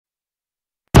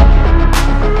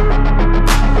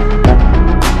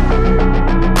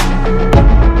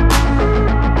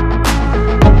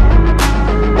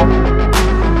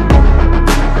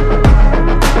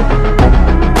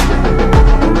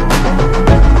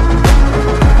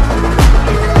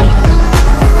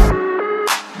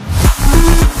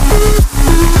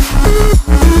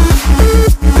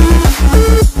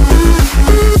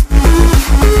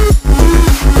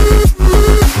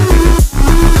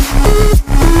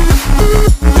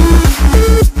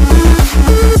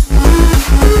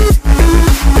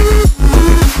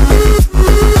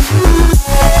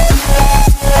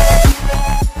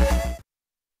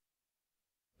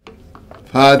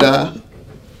Father,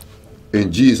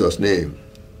 in Jesus' name,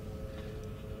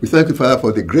 we thank you, Father,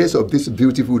 for the grace of this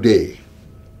beautiful day.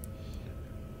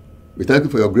 We thank you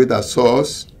for your greater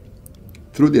source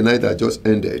through the night that just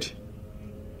ended.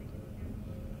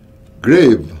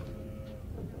 Grave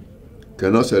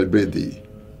cannot celebrate thee.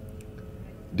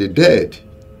 The dead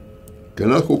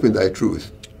cannot hope in thy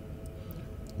truth.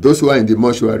 Those who are in the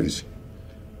mortuaries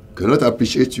cannot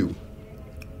appreciate you.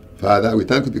 Father, we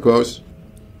thank you because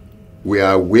we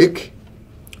are awake,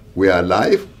 we are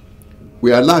alive,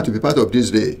 we are allowed to be part of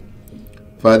this day.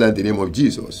 Father, in the name of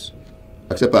Jesus,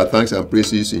 accept our thanks and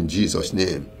praises in Jesus'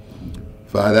 name.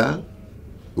 Father,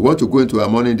 we want to go into our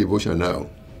morning devotion now.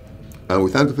 And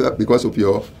we thank you for that because of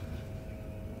your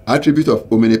attribute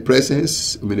of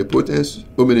omnipresence, omnipotence,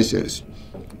 omniscience.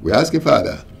 We're asking,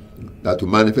 Father, that to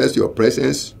manifest your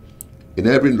presence in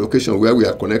every location where we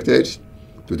are connected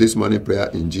to this morning prayer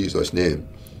in Jesus' name.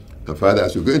 And Father,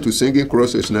 as we go into singing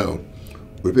choruses now,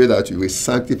 we pray that you will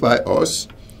sanctify us,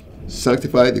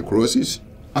 sanctify the choruses,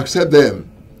 accept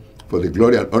them for the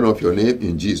glory and honor of your name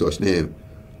in Jesus' name.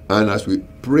 And as we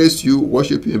praise you,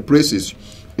 worship you in praises,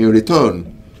 in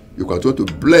return, you continue to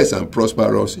bless and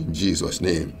prosper us in Jesus'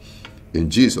 name. In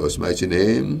Jesus' mighty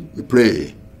name, we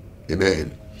pray.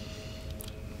 Amen.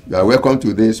 You are welcome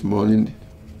to this morning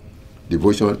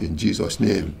devotion in Jesus'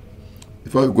 name.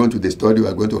 Before we go into the study, we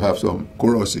are going to have some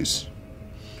choruses.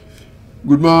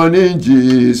 Good morning,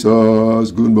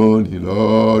 Jesus. Good morning,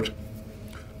 Lord.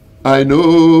 I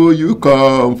know you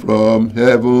come from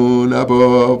heaven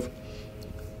above.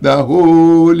 The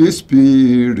Holy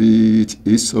Spirit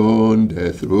is on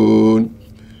the throne.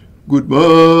 Good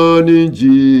morning,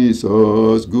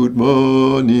 Jesus. Good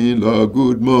morning, Lord.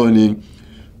 Good morning.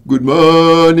 Good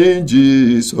morning,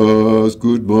 Jesus.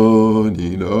 Good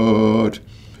morning, Lord.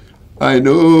 I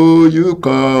know you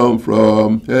come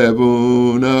from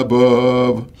heaven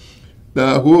above.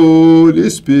 The Holy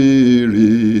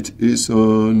Spirit is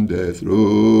on the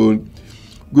throne.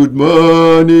 Good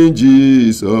morning,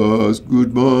 Jesus.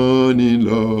 Good morning,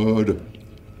 Lord.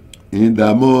 In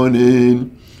the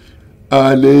morning,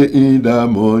 early in the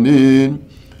morning,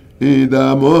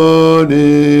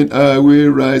 I will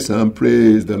rise and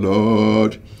praise the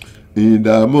Lord. In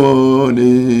the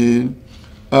morning,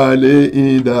 early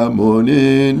in the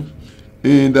morning,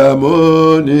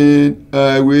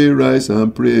 I will rise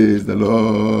and praise the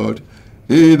Lord.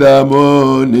 In the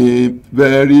morning,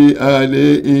 very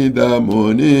early in the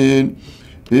morning,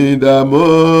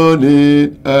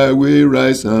 I will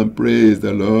rise and praise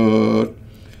the Lord.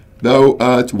 Thou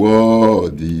art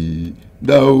worthy,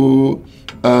 thou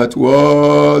art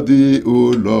worthy,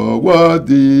 O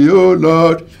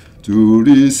Lord, to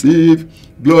receive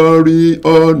glory,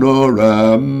 honor,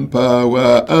 and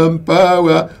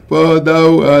power, for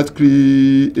thou art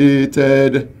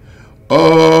created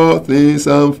all things,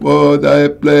 and for thy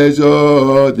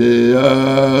pleasure they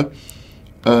are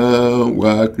and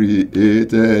were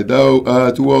created. Thou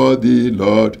art worthy,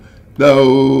 Lord,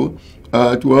 thou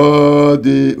art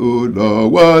worthy, O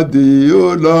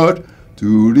Lord,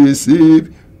 to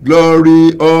receive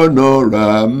glory, honor,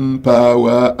 and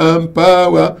power,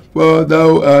 for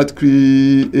thou art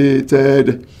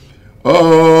created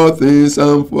all things,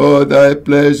 and for thy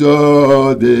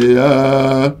pleasure they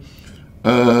are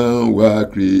and were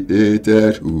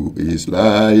created. Who is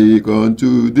like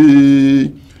unto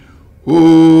thee,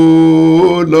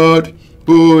 O Lord?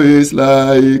 Who is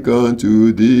like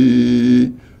unto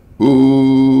thee,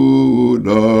 O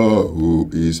Lord? Who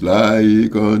is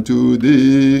like unto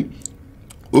thee,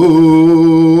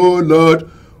 O Lord?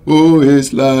 Who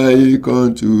is like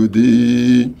unto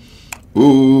thee,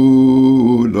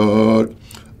 O Lord?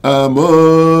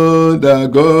 Among the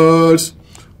gods,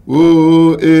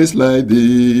 who is like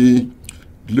thee,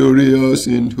 glorious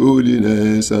in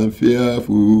holiness and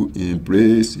fearful in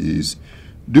praises,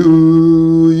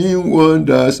 doing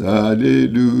wonders,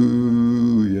 hallelujah.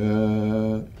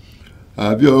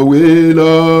 Have your way,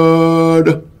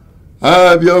 Lord,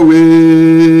 have your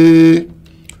way.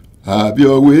 Have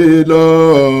your way,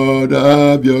 Lord,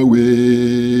 have your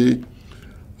way.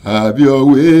 Have your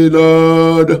way,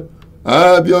 Lord,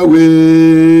 have your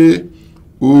way.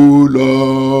 O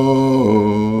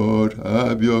Lord,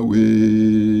 have your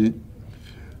way.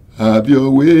 Have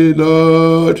your way,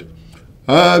 Lord,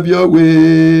 have your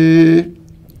way.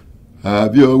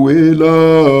 Have your way,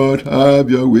 Lord, have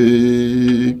your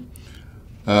way.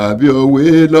 Have your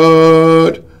way,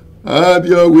 Lord, have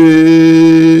your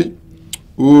way.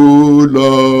 O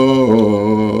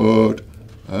Lord,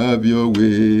 have your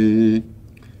way.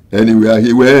 Anywhere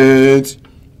he went,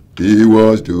 he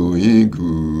was doing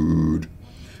good.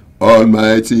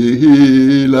 Almighty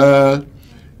healer,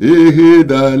 He healed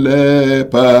the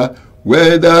leper.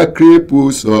 When the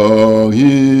cripple saw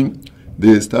him,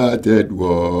 they started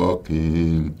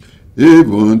walking.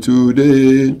 Even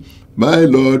today, my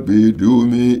Lord will do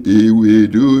me, he will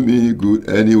do me good.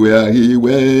 Anywhere he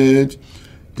went,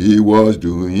 he was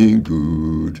doing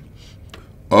good.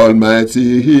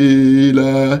 Almighty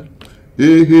healer,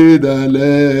 he healed the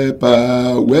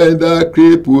leper. When the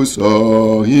cripple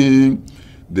saw him,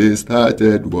 they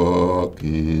started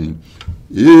walking.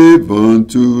 Even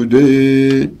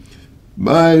today,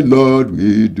 my Lord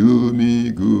will do me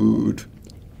good.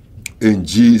 In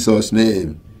Jesus'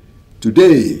 name.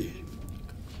 Today,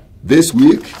 this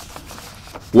week,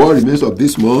 what remains of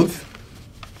this month,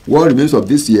 what remains of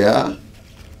this year,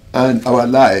 and our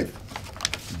life,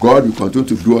 God will continue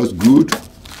to do us good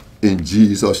in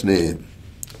Jesus' name.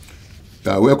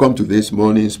 Welcome to this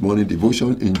morning's morning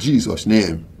devotion in Jesus'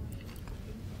 name.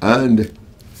 And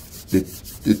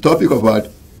the topic of our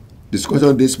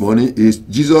discussion this morning is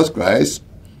Jesus Christ,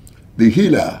 the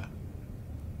healer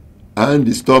and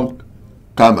the storm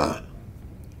calmer.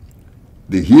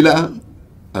 The healer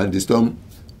and the storm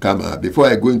calmer. Before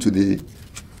I go into the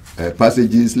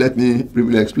passages, let me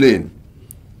briefly explain.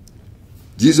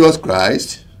 Jesus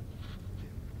Christ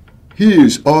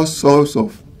heals all sorts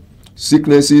of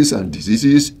sicknesses and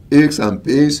diseases, aches and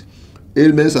pains,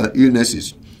 ailments and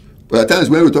illnesses. But at times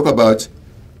when we talk about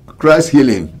Christ's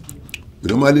healing, we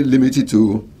normally limit it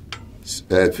to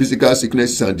physical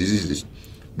sicknesses and diseases.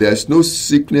 There is no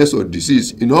sickness or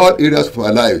disease in all areas of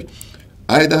our life,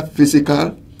 either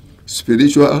physical,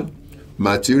 spiritual,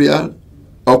 material,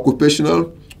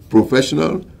 occupational,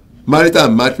 professional, marital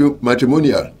and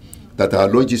matrimonial, that our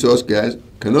Lord Jesus Christ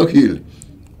cannot heal.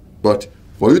 But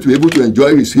for you to be able to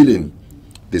enjoy his healing,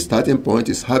 the starting point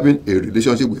is having a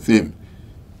relationship with him.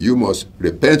 You must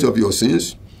repent of your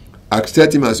sins,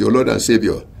 accept him as your Lord and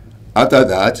Savior. After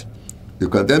that, you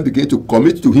can then begin to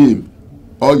commit to him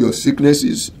all your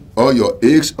sicknesses, all your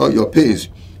aches, all your pains.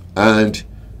 And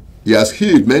he has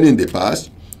healed many in the past.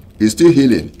 He's still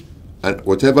healing. And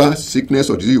whatever sickness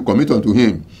or disease you commit unto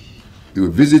him, he will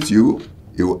visit you,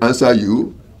 he will answer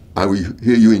you, and will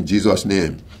heal you in Jesus'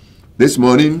 name. This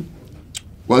morning,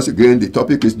 once again, the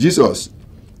topic is Jesus,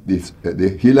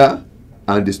 the healer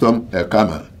and the storm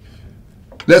calmer.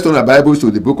 Let's turn our Bibles to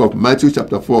the book of Matthew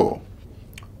chapter 4,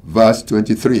 verse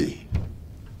 23.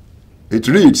 It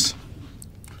reads,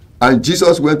 "And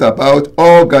Jesus went about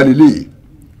all Galilee,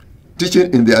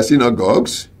 teaching in their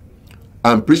synagogues,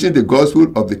 and preaching the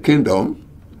gospel of the kingdom,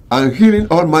 and healing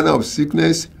all manner of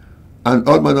sickness and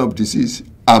all manner of disease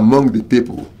among the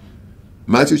people."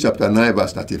 Matthew chapter 9,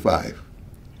 verse 35.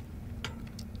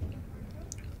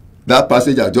 That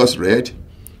passage I just read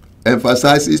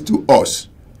emphasizes to us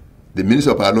the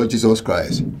ministry of our Lord Jesus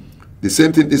Christ. The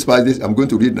same thing this passage I'm going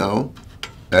to read now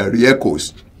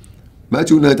re-echoes.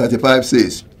 Matthew 9:35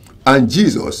 says, "And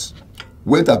Jesus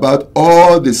went about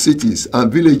all the cities and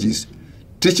villages,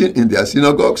 teaching in their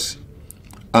synagogues,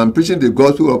 and preaching the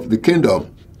gospel of the kingdom,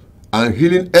 and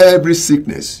healing every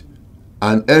sickness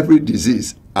and every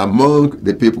disease among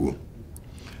the people."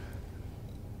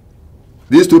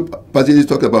 These two passages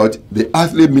talk about the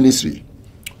earthly ministry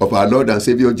of our Lord and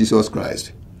Savior Jesus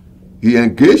Christ. He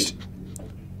engaged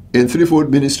in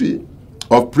threefold ministry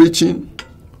of preaching,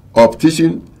 of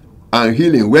teaching, and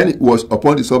healing when it was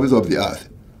upon the surface of the earth.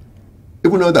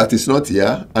 Even though that is not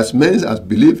here, as many as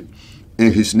believe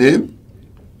in his name,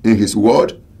 in his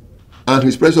word, and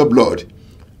his precious blood,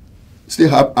 still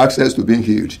have access to being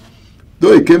healed.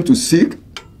 Though he came to seek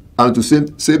and to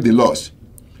save the lost,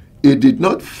 he did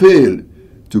not fail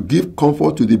to give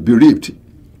comfort to the bereaved.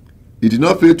 He did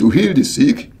not fail to heal the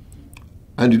sick,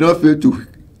 and did not fail to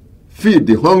feed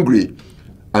the hungry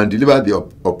and deliver the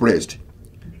oppressed.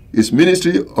 His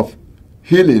ministry of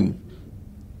healing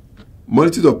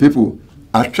multitudes of people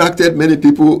attracted many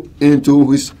people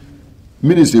into his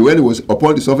ministry when he was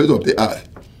upon the surface of the earth.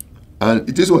 And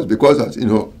it was because of,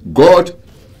 God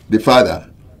the Father,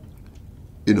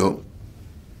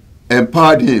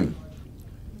 empowered him,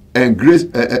 and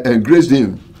graced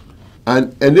him,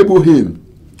 and enabled him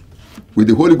with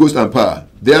the Holy Ghost and power.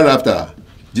 Thereafter,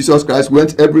 Jesus Christ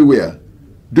went everywhere,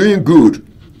 doing good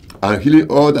and healing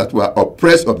all that were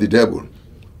oppressed of the devil,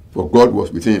 for God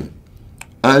was with him.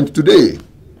 And today,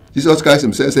 Jesus Christ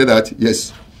himself said that,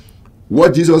 yes,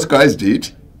 what Jesus Christ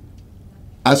did,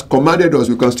 has commanded us,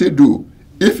 we can still do,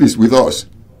 if he's with us.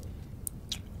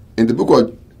 In the book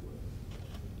of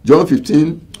John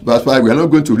 15, verse 5, we are not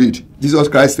going to read. Jesus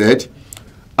Christ said,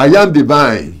 "I am the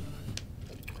vine,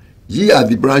 ye are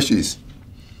the branches.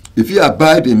 If ye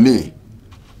abide in me,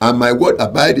 and my word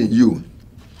abide in you,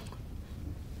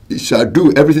 it shall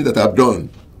do everything that I have done,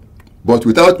 But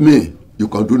without me, you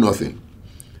can do nothing.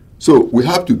 So we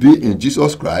have to be in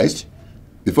Jesus Christ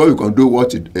before we can do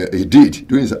what he did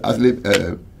during his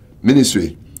earthly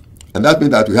ministry. And that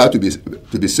means that we have to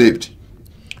be saved.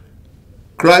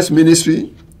 Christ's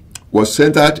ministry was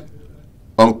centered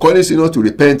on calling sinners to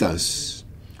repentance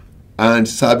and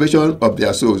salvation of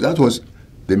their souls. That was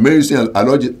the main reason our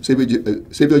Lord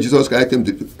Savior Jesus Christ came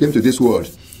to this world.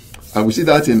 And we see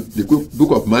that in the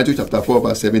book of Matthew chapter 4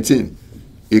 verse 17.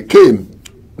 He came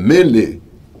mainly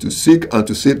to seek and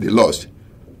to save the lost.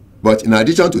 But in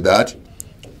addition to that,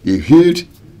 he healed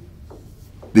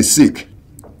the sick.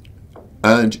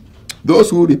 And those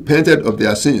who repented of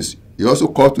their sins, he also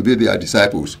called to be their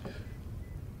disciples.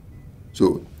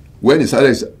 So when he started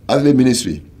his earthly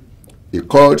ministry, he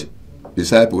called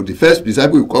disciples. The first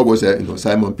disciple he called was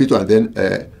Simon Peter and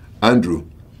then Andrew.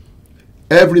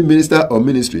 Every minister or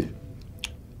ministry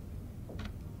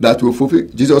that will fulfill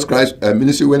Jesus Christ's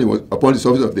ministry when he was upon the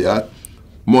surface of the earth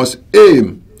must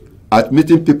aim at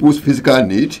meeting people's physical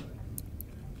need,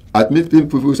 at meeting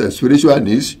people's spiritual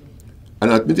needs,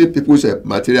 and at meeting people's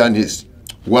material needs.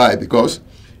 Why? Because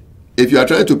if you are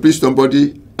trying to preach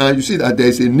somebody and you see that there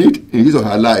is a need in his or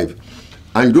her life,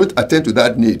 and you don't attend to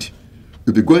that need,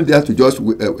 you'll be going there to just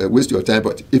waste your time.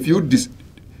 But if you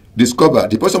discover,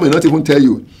 the person may not even tell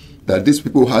you that these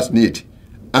people has need,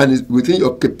 and it's within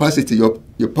your capacity,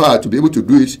 your power to be able to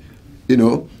do it,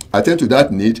 attend to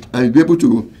that need, and you'll be able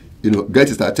to, get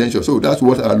his attention. So that's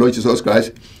what our Lord Jesus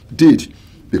Christ did,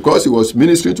 because he was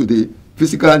ministering to the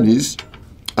physical needs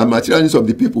and material needs of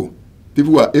the people.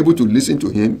 People were able to listen to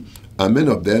him, and many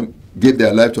of them gave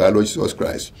their life to our Lord Jesus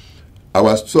Christ.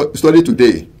 Our study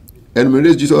today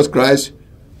enumerates Jesus Christ's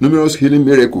numerous healing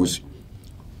miracles,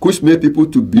 which made people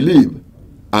to believe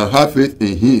and have faith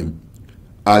in him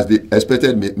as the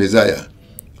expected Messiah.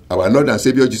 Our Lord and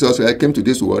Savior Jesus Christ came to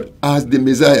this world as the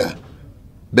Messiah,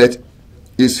 but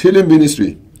his healing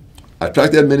ministry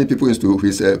attracted many people into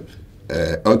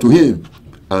unto him,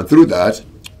 and through that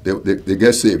they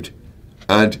get saved.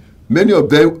 And many of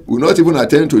them will not even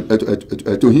attend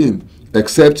to him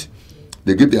except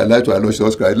they give their life to our Lord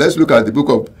Jesus Christ. Let's look at the book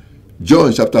of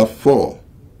John chapter 4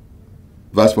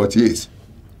 verse 48.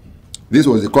 This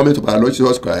was the comment of our Lord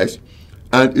Jesus Christ,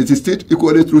 and it is still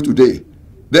equally true today.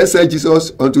 Then said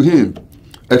Jesus unto him,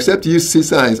 except ye see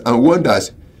signs and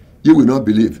wonders, ye will not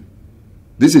believe.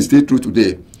 This is still true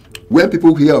today. When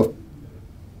people hear of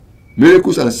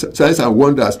miracles and signs and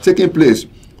wonders taking place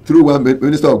through one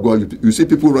minister of God, you see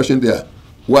people rushing there.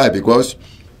 Why? Because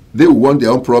they want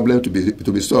their own problem to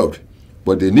be solved.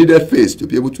 But they needed faith to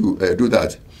be able to do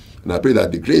that. And I pray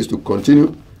that the grace to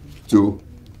continue to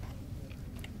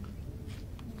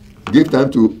give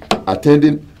time to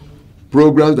attending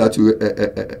programs that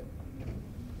will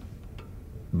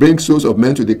bring souls of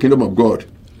men to the kingdom of God.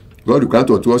 God will grant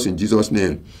unto us in Jesus'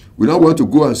 name. We don't want to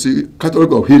go and see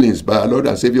catalog of healings by our Lord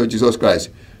and Savior Jesus Christ.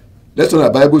 Let's turn our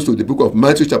Bibles to the book of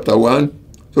Matthew chapter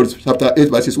 8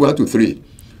 verses 1 to 3.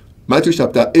 Matthew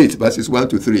chapter 8 verses 1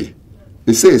 to 3.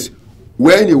 It says,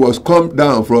 when he was come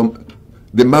down from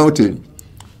the mountain,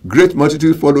 great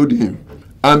multitude followed him.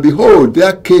 And behold,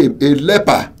 there came a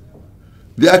leper.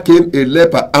 There came a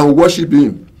leper and worshipped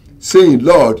him, saying,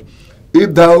 Lord,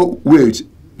 if thou wilt,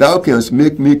 thou canst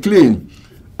make me clean.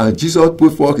 And Jesus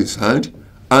put forth his hand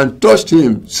and touched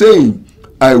him, saying,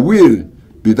 I will,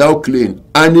 be thou clean.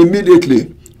 And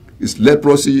immediately his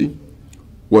leprosy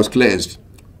was cleansed.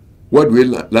 What do we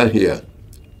learn here?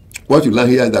 What you learn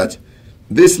here is that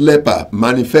this leper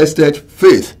manifested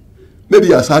faith. Maybe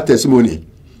he has had testimony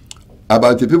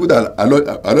about the people that our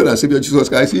Lord and Savior Jesus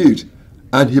Christ healed.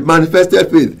 And he manifested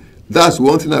faith. That's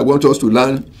one thing I want us to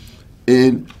learn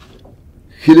in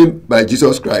healing by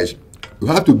Jesus Christ. You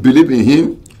have to believe in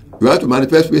him. You have to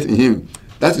manifest faith in him.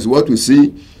 That is what we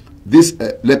see this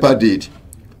leper did.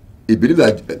 He believed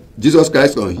that Jesus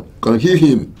Christ can heal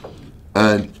him.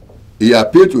 And he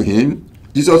appealed to him.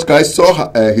 Jesus Christ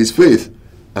saw his faith,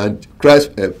 and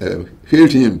Christ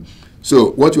healed him.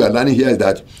 So what we are learning here is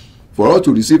that for us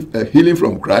to receive healing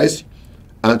from Christ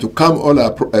and to calm all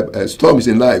our storms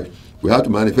in life, we have to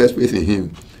manifest faith in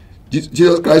him.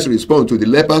 Jesus Christ's response to the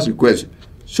leper's request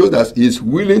shows that he is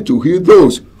willing to heal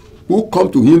those who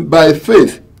come to him by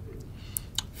faith.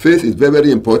 Faith is very,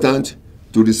 very important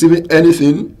to receiving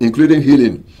anything, including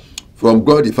healing, from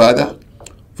God the Father,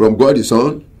 from God the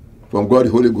Son, from God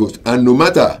the Holy Ghost. And no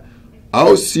matter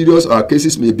how serious our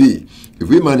cases may be, if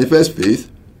we manifest faith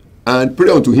and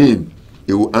pray unto him,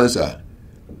 he will answer.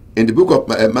 In the book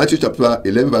of Matthew chapter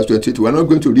 11 verse 22, we're not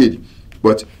going to read,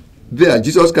 but there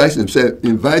Jesus Christ himself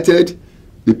invited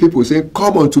the people, saying,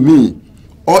 come unto me,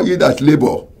 all ye that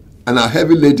labor and are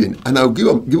heavy laden, and I'll give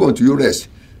unto you rest.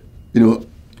 You know,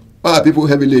 why are people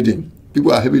heavy laden?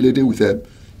 People are heavy laden with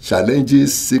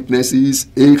challenges, sicknesses,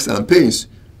 aches, and pains.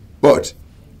 But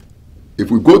if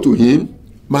we go to him,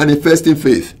 manifesting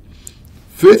faith,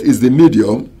 faith is the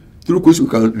medium through which we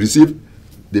can receive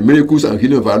the miracles and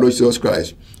healing of our Lord Jesus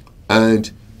Christ.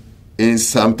 And in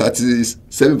Psalm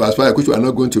 37 verse 5, which we are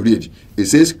not going to read, it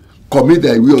says, commit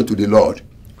thy will unto the Lord.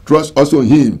 Trust also in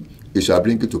him, he shall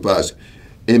bring it to pass.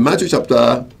 In Matthew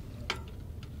chapter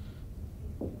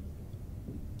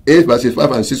 8 verses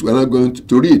 5 and 6, we are not going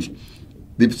to read.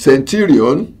 The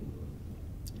centurion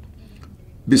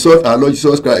besought our Lord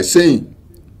Jesus Christ, saying,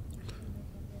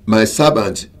 my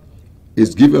servant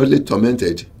is grievously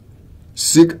tormented,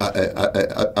 sick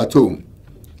at home.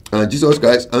 And Jesus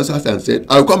Christ answered and said,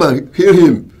 I'll come and heal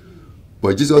him.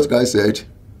 But Jesus Christ said,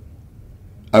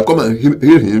 I'll come and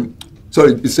heal him.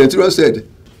 Sorry, the centurion said,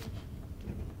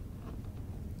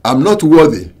 I'm not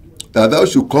worthy that thou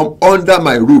should come under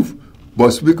my roof, but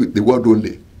speak with the word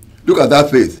only. Look at that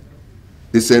faith.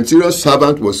 The centurion's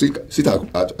servant was sick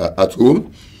at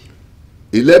home.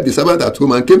 He left the servant at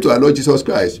home and came to our Lord Jesus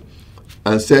Christ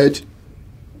and said,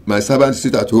 my servant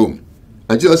sit at home.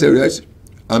 And Jesus said, yes,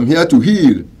 I'm here to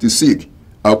heal the sick.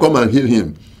 I'll come and heal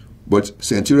him. But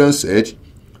centurion said,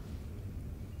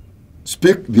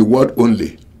 speak the word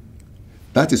only.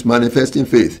 That is manifesting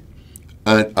faith.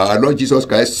 And our Lord Jesus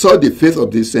Christ saw the faith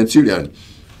of the centurion.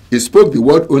 He spoke the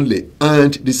word only,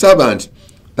 and the servant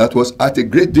that was at a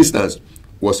great distance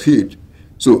was healed.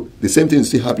 So the same thing is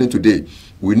still happening today.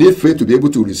 We need faith to be able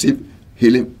to receive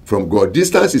healing from God.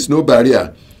 Distance is no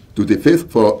barrier to the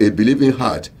faith for a believing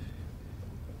heart.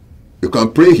 You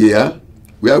can pray here,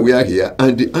 where we are here,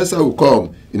 and the answer will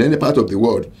come in any part of the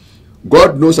world.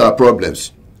 God knows our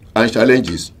problems and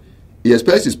challenges. He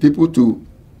expects his people to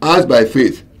ask by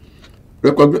faith.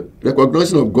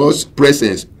 Recognition of God's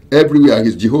presence everywhere,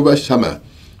 his Jehovah Shammah,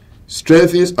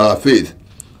 strengthens our faith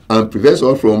and prevents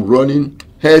us from running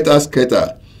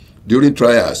helter-skelter during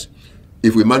trials.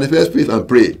 If we manifest faith and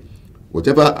pray,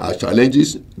 whatever our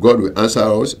challenges, God will answer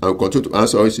us and will continue to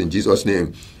answer us in Jesus'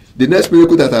 name. The next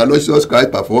miracle that our Lord Jesus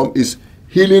Christ performed is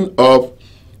healing of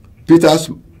Peter's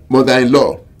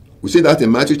mother-in-law. We see that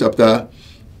in Matthew chapter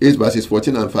 8 verses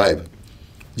 14 and 5.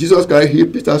 Jesus Christ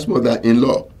healed Peter's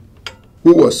mother-in-law,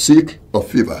 who was sick of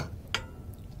fever.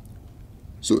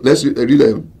 So let's read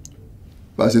them.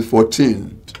 Verses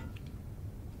 14.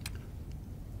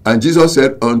 And Jesus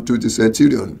said unto the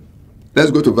centurion,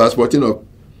 let's go to verse 14 of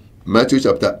Matthew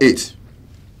chapter 8.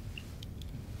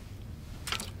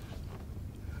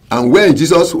 And when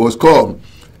Jesus was come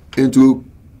into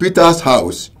Peter's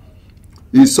house,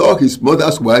 he saw his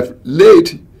mother's wife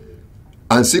laid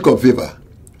and sick of fever.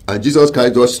 And Jesus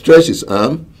Christ just stretched his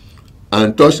arm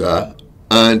and touched her,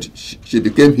 and she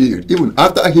became healed. Even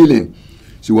after healing,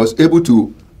 she was able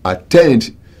to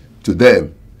attend to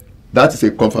them. That is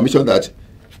a confirmation that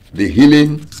the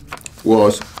healing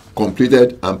was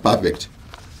completed and perfect.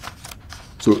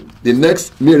 So the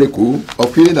next miracle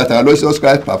of healing that our Lord Jesus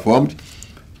Christ performed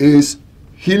is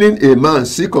healing a man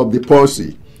sick of the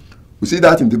palsy. We see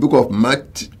that in the book of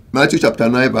Matthew chapter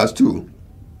 9 verse 2.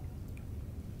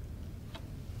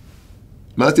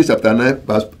 Matthew chapter 9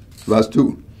 verse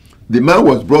 2. The man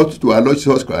was brought to our Lord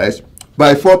Jesus Christ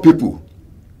by 4 people.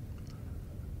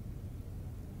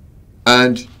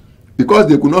 And because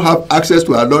they could not have access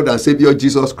to our Lord and Savior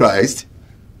Jesus Christ,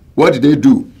 what did they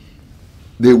do?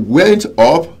 They went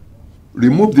up,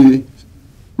 removed the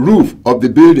roof of the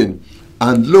building,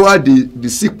 and lowered the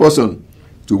sick person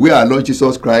to where our Lord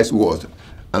Jesus Christ was.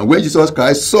 And when Jesus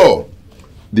Christ saw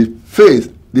the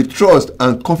faith, the trust,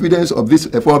 and confidence of these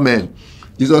 4 men,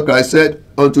 Jesus Christ said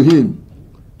unto him,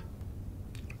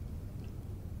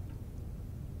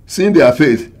 seeing their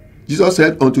faith, Jesus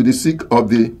said unto the sick of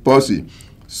the palsy,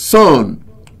 Son,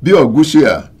 be of good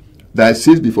cheer, thy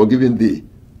sins be forgiven thee.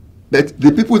 But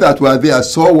the people that were there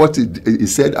saw what he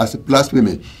said as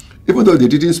blasphemy, even though they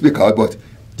didn't speak out. But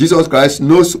Jesus Christ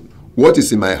knows what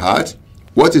is in my heart,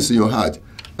 what is in your heart.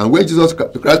 And when Jesus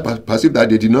Christ perceived that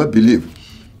they did not believe,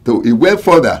 so he went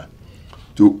further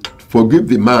to forgive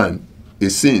the man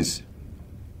his sins.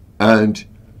 And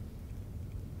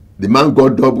the man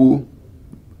got double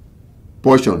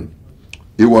portion.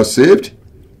 He was saved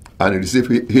and he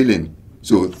received healing.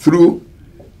 So through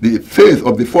the faith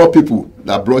of the 4 people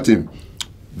that brought him,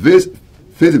 faith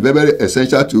is very, very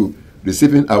essential to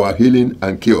receiving our healing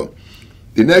and cure.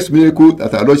 The next miracle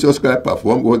that our Lord Jesus Christ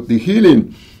performed was the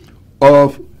healing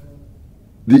of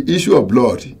the issue of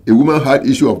blood. A woman had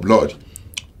issue of blood.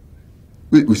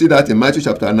 We see that in Matthew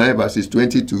chapter 9 verses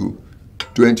 20 to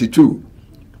 22.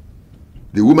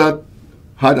 The woman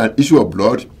had an issue of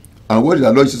blood. And what did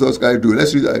our Lord Jesus Christ do?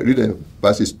 Let's read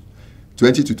verses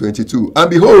 20 to 22. And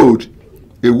behold,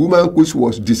 a woman which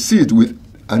was deceived with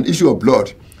an issue of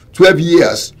blood 12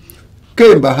 years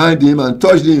came behind him and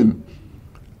touched him.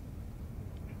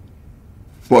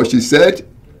 For she said,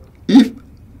 if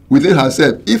within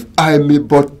herself, if I may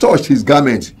but touch his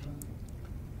garment.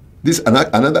 This is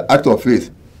another act of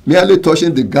faith. Merely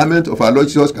touching the garment of our Lord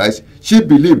Jesus Christ, she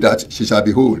believed that she shall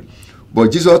be whole.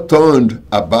 But Jesus turned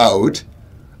about,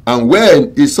 and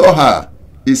when he saw her,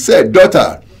 he said,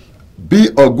 Daughter, be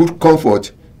of good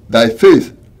comfort, thy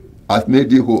faith hath made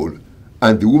thee whole.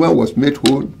 And the woman was made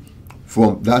whole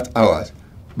from that hour.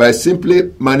 By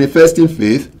simply manifesting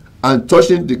faith and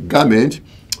touching the garment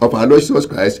of our Lord Jesus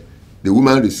Christ, the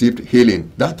woman received healing.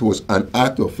 That was an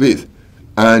act of faith.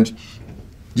 And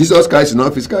Jesus Christ is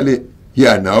not physically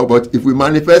here now, but if we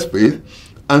manifest faith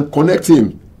and connect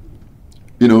him,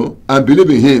 and believe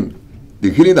in him,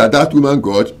 the healing that woman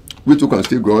got, we too can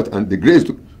still got, and the grace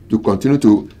to continue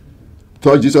to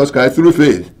touch Jesus Christ through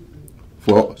faith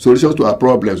for solutions to our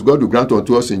problems, God will grant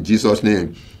unto us in Jesus'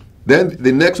 name. Then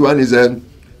the next one is the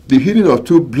healing of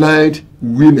two blind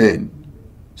women.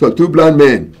 So two blind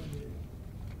men.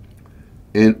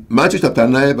 In Matthew chapter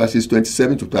 9, verses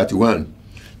 27 to 31,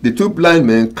 the two blind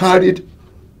men cried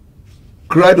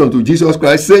unto Jesus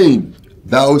Christ, saying,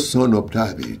 Thou Son of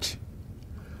David,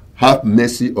 have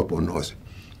mercy upon us.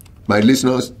 My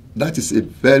listeners, that is a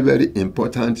very, very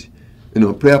important,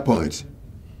 prayer point.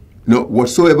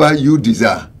 Whatsoever you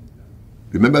desire,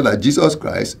 remember that Jesus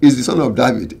Christ is the Son of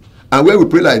David. And when we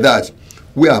pray like that,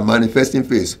 we are manifesting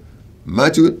faith.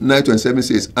 Matthew 9:27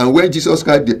 says, And when Jesus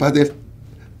Christ departed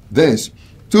thence,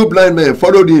 two blind men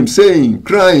followed him,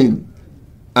 crying,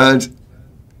 and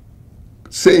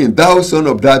saying, Thou Son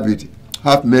of David,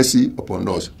 have mercy upon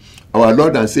us. Our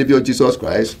Lord and Savior Jesus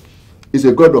Christ is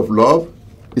a God of love,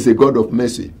 is a God of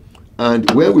mercy. And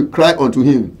when we cry unto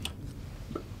him,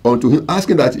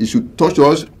 asking that he should touch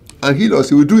us and heal us,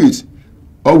 he will do it.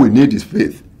 All we need is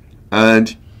faith.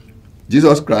 And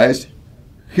Jesus Christ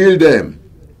healed them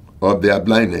of their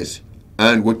blindness.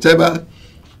 And whatever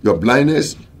your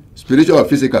blindness, spiritual or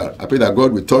physical, I pray that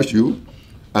God will touch you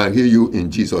and heal you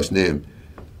in Jesus' name.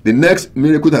 The next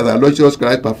miracle that our Lord Jesus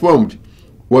Christ performed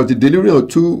was the delivery of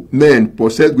two men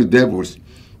possessed with devils.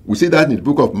 We see that in the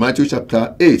book of Matthew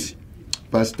chapter 8,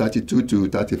 verse 32 to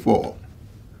 34.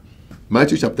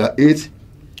 Matthew chapter 8,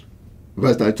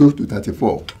 verse 32 to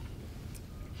 34.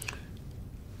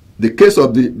 The case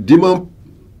of the demon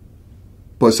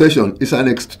possession is an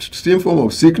extreme form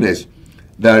of sickness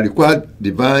that required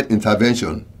divine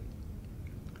intervention.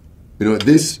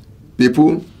 These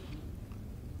people,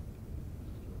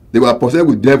 they were possessed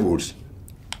with devils,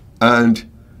 and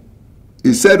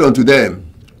he said unto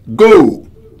them, Go.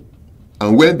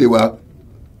 And when they were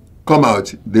come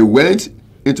out, they went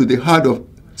into the herd of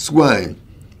swine,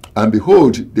 and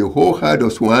behold, the whole herd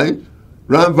of swine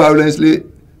ran violently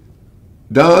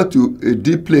down to a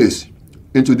deep place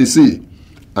into the sea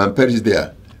and perished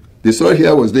there. The story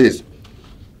here was this.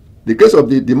 The case of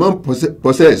the demon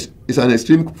possessed is an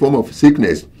extreme form of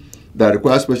sickness that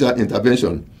requires special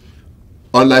intervention.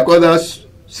 Unlike other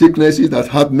sicknesses that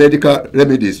have medical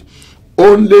remedies,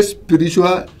 only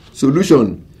spiritual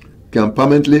solution can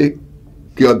permanently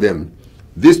cure them.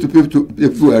 These two people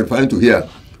we are referring to here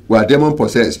were demon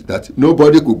possessed, that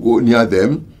nobody could go near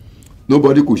them,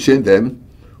 nobody could shame them.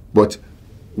 But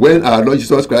when our Lord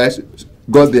Jesus Christ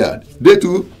got there, they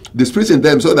too, the spirits in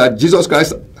them saw that Jesus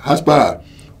Christ has power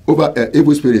over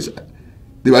evil spirits.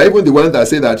 They were even the ones that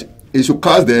said that he should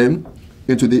cast them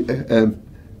into the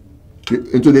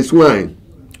swine.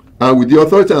 And with the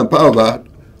authority and power of our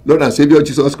Lord and Savior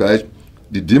Jesus Christ,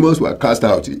 the demons were cast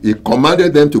out. He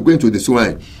commanded them to go into the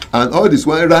swine, and all the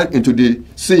swine ran into the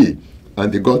sea,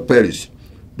 and they got perished.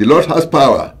 The Lord has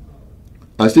power,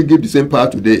 and still give the same power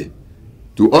today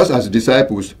to us as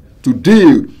disciples to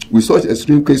deal with such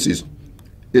extreme cases.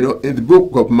 In the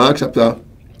book of Mark chapter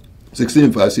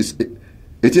 16 verses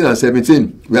 18 and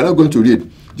 17, we are not going to read.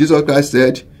 Jesus Christ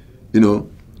said,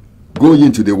 go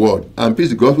into the world and preach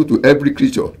the gospel to every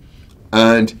creature.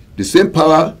 And the same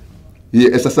power he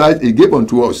exercised, he gave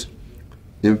unto us.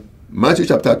 In Matthew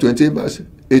chapter 20 verse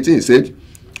 18, he said,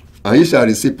 and ye shall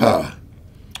receive power.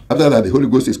 After that, the Holy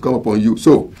Ghost is come upon you.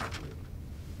 So,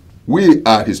 we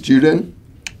are his children.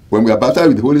 When we are baptized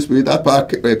with the Holy Spirit, that power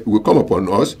will come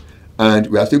upon us, and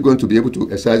we are still going to be able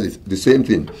to exercise the same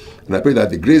thing. And I pray that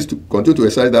the grace to continue to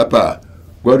exercise that power,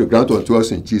 God will grant unto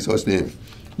us in Jesus' name.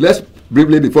 Let's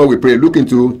briefly, before we pray, look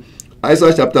into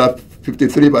Isaiah chapter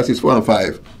 53 verses 4 and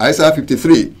 5. Isaiah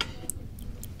 53.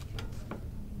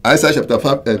 Isaiah chapter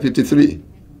 53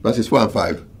 verses 4 and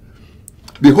 5.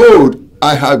 Behold,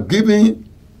 I have given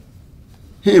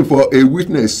him for a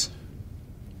witness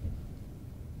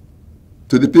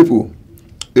to the people,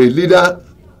 a leader.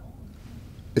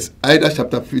 It's Isaiah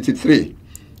chapter 53.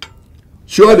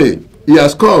 Surely he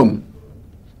has come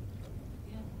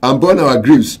and borne our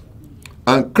griefs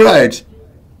and cried.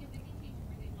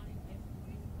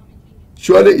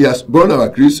 Surely he has borne our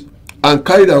griefs and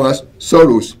carried our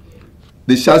sorrows.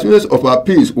 The chastisement of our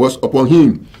peace was upon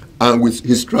him, and with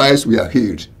his stripes we are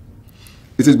healed.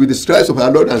 It is with the stripes of our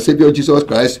Lord and Savior Jesus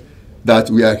Christ that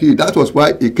we are healed. That was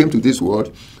why he came to this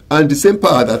world. And the same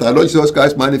power that our Lord Jesus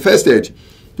Christ manifested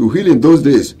to heal in those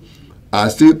days are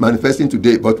still manifesting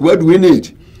today. But what do we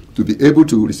need to be able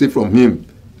to receive from him?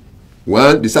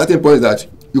 One, the starting point is that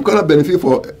you cannot benefit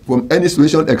from any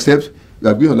situation except you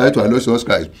have given your life to our Lord Jesus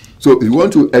Christ. So if you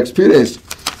want to experience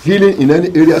healing in any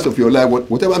areas of your life,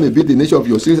 whatever may be the nature of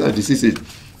your sins and diseases,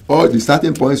 all the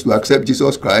starting points to accept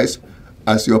Jesus Christ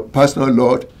as your personal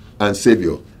Lord and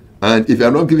Savior. And if you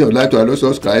are not giving your life to our Lord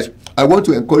Jesus Christ, I want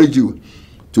to encourage you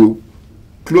to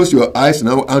close your eyes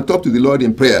now and talk to the Lord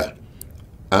in prayer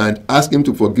and ask him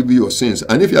to forgive you your sins.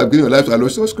 And if you have given your life to our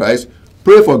Lord Jesus Christ,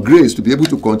 pray for grace to be able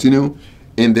to continue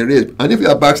in the race. And if you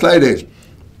are backslided,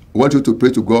 I want you to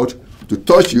pray to God to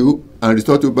touch you and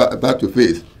restore you back to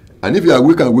faith. And if you are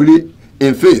weak and weary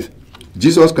in faith,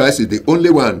 Jesus Christ is the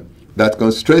only one that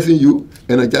can strengthen you,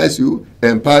 energize you,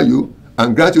 empower you,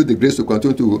 and grant you the grace to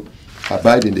continue to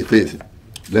abide in the faith.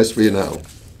 Let's pray now.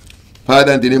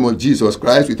 Father, in the name of Jesus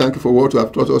Christ, we thank you for what you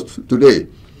have taught us today.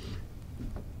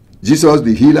 Jesus,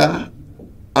 the healer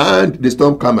and the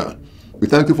storm calmer. We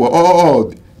thank you for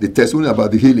all the testimony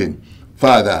about the healing.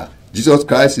 Father, Jesus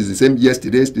Christ is the same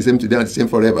yesterday, the same today, and the same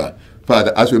forever.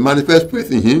 Father, as we manifest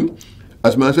faith in him,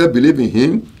 as we manifest belief in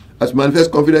him, as we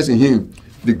manifest confidence in him,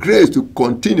 the grace to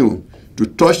continue to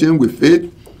touch him with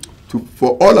faith,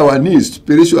 for all our needs,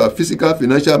 spiritual, physical,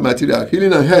 financial, material,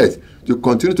 healing and health, to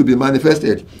continue to be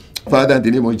manifested. Father, in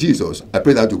the name of Jesus, I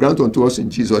pray that you grant unto us in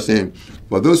Jesus' name.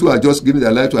 For those who are just giving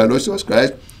their life to our Lord Jesus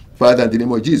Christ, Father, in the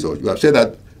name of Jesus, you have said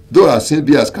that though our sins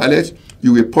be as scarlet,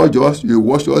 you will purge us, you will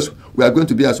wash us, we are going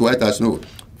to be as white as snow.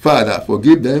 Father,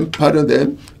 forgive them, pardon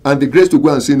them, and the grace to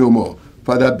go and sin no more.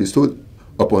 Father, bestow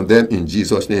upon them in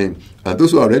Jesus' name. And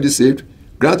those who are already saved,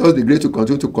 grant us the grace to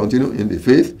continue in the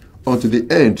faith unto the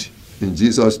end. In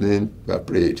Jesus' name we have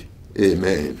prayed.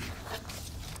 Amen.